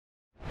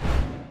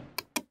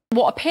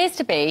what appears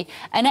to be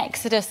an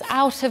exodus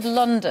out of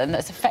London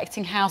that's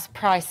affecting house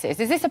prices.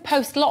 Is this a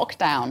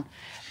post-lockdown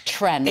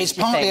trend? It's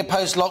partly a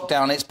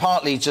post-lockdown, it's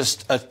partly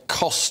just a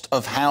cost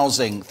of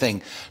housing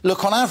thing.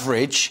 Look, on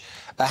average,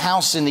 a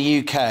house in the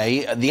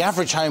UK, the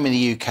average home in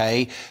the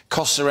UK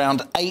costs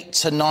around 8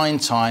 to 9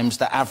 times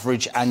the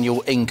average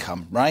annual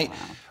income, right? Wow.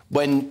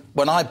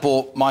 When I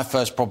bought my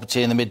first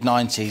property in the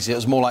mid-90s, it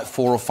was more like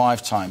 4 or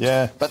 5 times.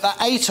 Yeah. But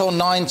that 8 or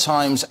 9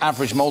 times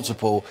average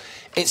multiple,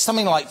 it's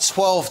something like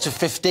 12 to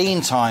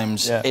 15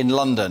 times in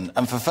London.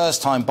 And for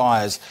first-time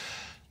buyers,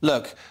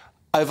 look,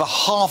 over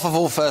half of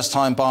all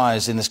first-time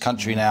buyers in this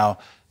country now,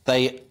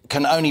 they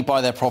can only buy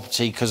their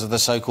property because of the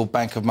so-called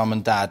bank of mum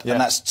and dad. And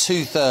that's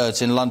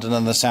 2/3 in London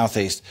and the South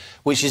East,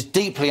 which is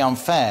deeply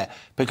unfair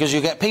because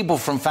you get people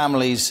from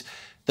families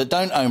that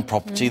don't own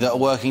property that are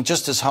working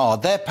just as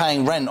hard. They're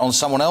paying rent on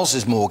someone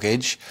else's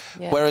mortgage,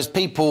 whereas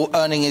people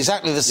earning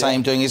exactly the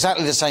same, doing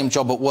exactly the same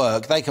job at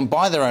work, they can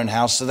buy their own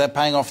house, so they're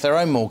paying off their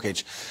own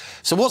mortgage.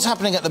 So what's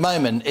happening at the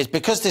moment is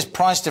because this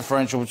price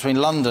differential between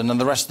London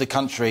and the rest of the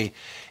country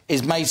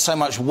is made so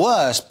much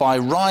worse by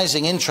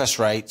rising interest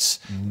rates,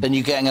 then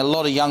you're getting a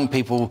lot of young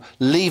people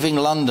leaving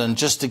London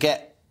just to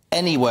get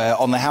anywhere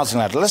on the housing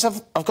ladder.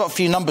 I've got a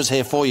few numbers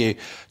here for you,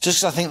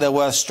 just 'cause I think they're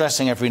worth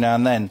stressing every now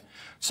and then.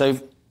 So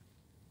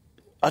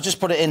I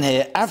just put it in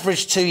here.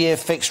 Average 2-year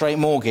fixed-rate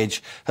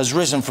mortgage has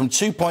risen from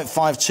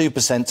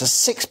 2.52% to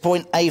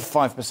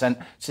 6.85%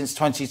 since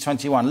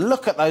 2021.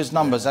 Look at those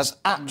numbers. That's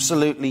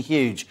absolutely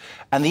huge.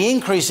 And the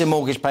increase in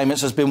mortgage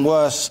payments has been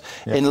worse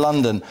in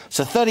London.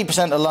 So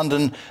 30% of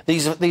London,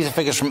 these are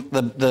figures from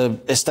the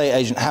estate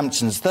agent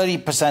Hamptons,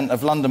 30%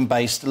 of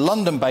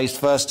London-based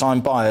first-time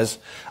buyers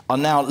are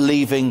now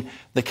leaving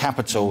the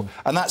capital.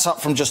 And that's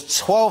up from just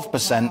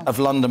 12% of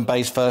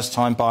London-based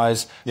first-time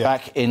buyers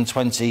back in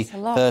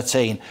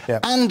 2013.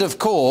 And, of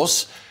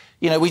course,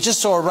 you know, we just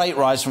saw a rate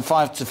rise from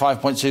 5 to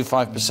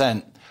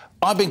 5.25%.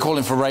 I've been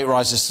calling for rate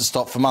rises to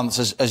stop for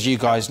months, as you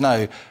guys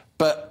know,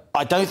 but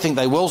I don't think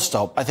they will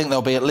stop. I think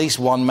there'll be at least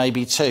 1,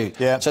 maybe 2.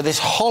 So this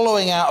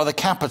hollowing out of the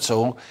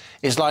capital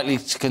is likely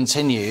to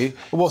continue.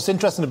 What's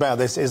interesting about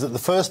this is that the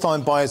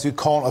first-time buyers who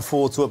can't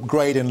afford to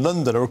upgrade in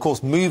London are, of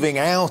course, moving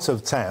out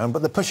of town,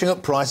 but they're pushing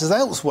up prices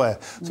elsewhere.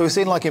 So we've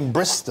seen, like in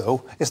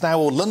Bristol, it's now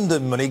all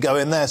London money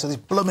going there, so these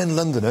blooming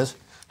Londoners,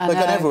 they're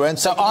going everywhere. And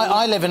so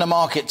I live in a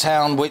market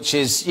town which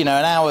is, you know,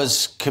 an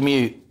hour's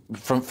commute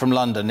from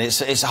London.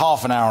 It's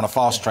half an hour on a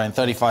fast train,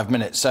 35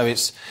 minutes. So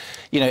it's,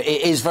 you know,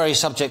 it is very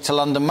subject to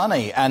London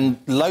money. And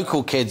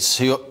local kids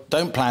who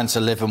don't plan to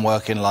live and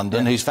work in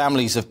London, whose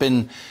families have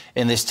been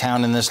in this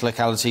town, in this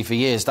locality for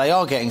years, they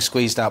are getting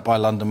squeezed out by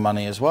London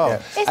money as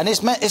well. And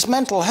it's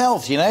mental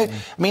health, you know.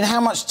 I mean,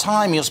 how much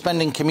time you're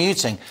spending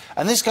commuting.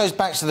 And this goes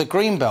back to the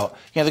Greenbelt.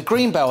 You know, the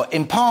Greenbelt,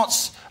 in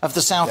parts of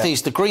the South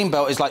East, the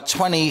Greenbelt is like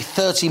 20,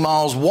 30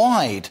 miles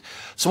wide.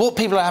 So what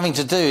people are having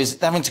to do is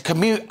they're having to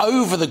commute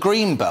over the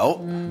Greenbelt,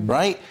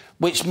 right,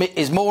 which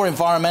is more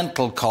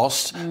environmental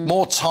cost,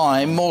 more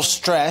time, more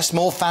stress,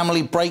 more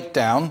family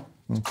breakdown.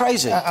 It's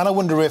crazy. And I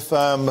wonder if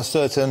a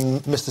certain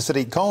Mr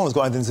Sadiq Khan has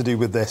got anything to do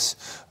with this.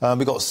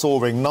 We've got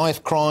soaring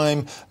knife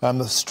crime,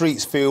 the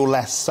streets feel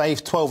less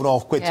safe,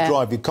 12.5 quid to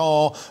drive your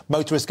car,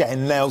 motorists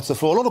getting nailed to the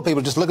floor. A lot of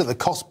people just look at the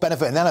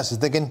cost-benefit analysis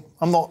thinking,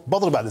 I'm not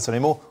bothered about this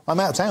anymore, I'm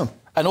out of town.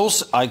 And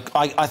also,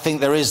 I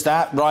think there is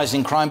that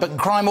rising crime, but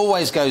crime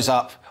always goes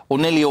up, or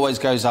nearly always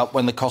goes up,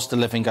 when the cost of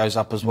living goes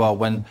up as well.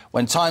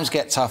 When times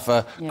get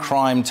tougher,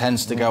 crime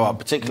tends to go up,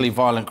 particularly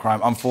violent crime,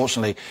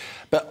 unfortunately.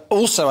 But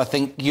also, I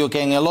think you're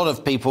getting a lot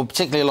of people,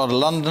 particularly a lot of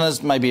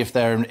Londoners, maybe if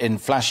they're in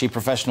flashy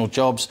professional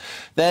jobs,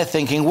 they're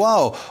thinking,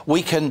 well,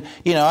 we can,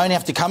 you know, I only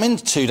have to come in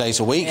 2 days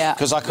a week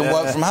because I can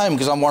work from home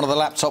because I'm one of the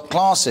laptop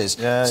classes.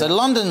 So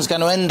London's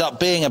going to end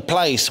up being a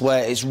place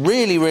where it's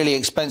really, really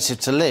expensive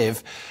to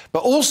live.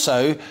 But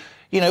also,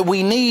 you know,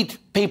 we need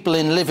people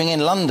living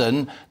in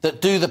London that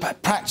do the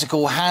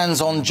practical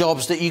hands-on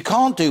jobs that you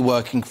can't do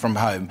working from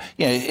home.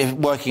 You know,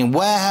 working in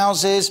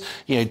warehouses,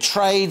 you know,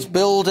 trades,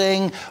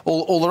 building,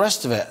 all the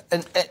rest of it.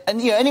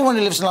 And you know, anyone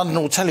who lives in London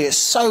will tell you it's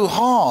so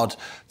hard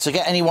to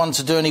get anyone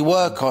to do any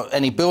work, or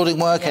any building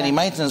work, any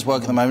maintenance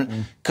work at the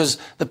moment, because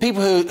the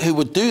people who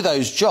would do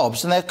those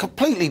jobs, and they're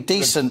completely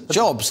decent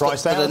jobs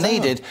that are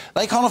needed,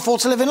 they can't afford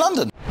to live in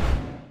London.